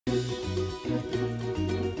Do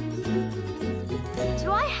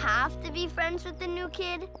I have to be friends with the new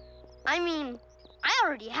kid? I mean, I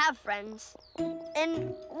already have friends.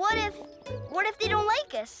 And what if they don't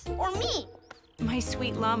like us or me? My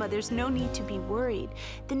sweet llama, there's no need to be worried.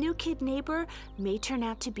 The new kid neighbor may turn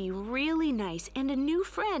out to be really nice and a new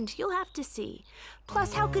friend you'll have to see.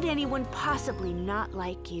 Plus, how could anyone possibly not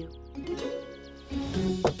like you?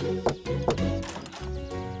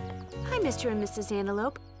 Hi, Mr. and Mrs.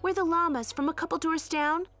 Antelope. We're the llamas from a couple doors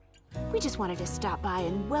down. We just wanted to stop by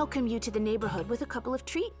and welcome you to the neighborhood with a couple of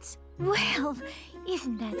treats. Well,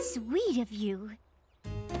 isn't that sweet of you?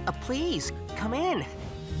 Please, come in.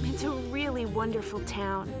 It's a really wonderful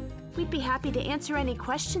town. We'd be happy to answer any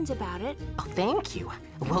questions about it. Oh, thank you.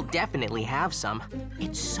 We'll definitely have some.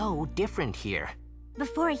 It's so different here.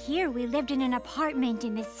 Before here, we lived in an apartment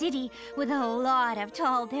in the city with a lot of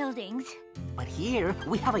tall buildings. But here,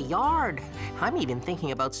 we have a yard. I'm even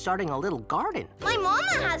thinking about starting a little garden. My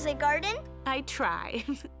mama has a garden. I try.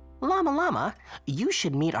 Llama Llama, you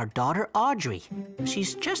should meet our daughter, Audrey.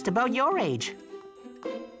 She's just about your age.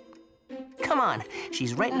 Come on,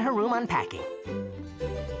 she's right in her room unpacking.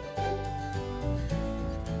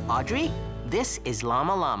 Audrey, this is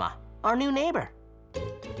Llama Llama, our new neighbor.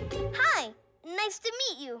 Hi, nice to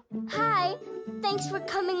meet you. Hi, thanks for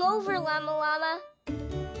coming over, Llama Llama.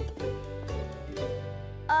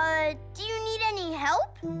 Do you need any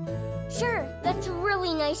help? Sure, that's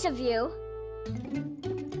really nice of you.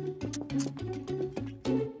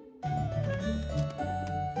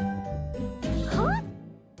 Huh?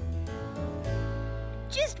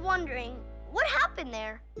 Just wondering, what happened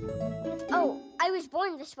there? Oh, I was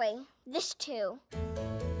born this way. This too.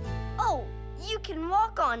 Oh, you can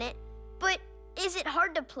walk on it, but is it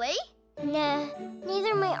hard to play? Nah,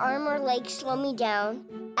 neither my arm or leg slow me down.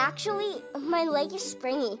 Actually, my leg is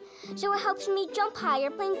springy, so it helps me jump higher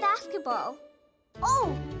playing basketball.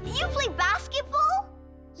 Oh, you play basketball?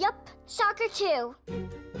 Yup, soccer too.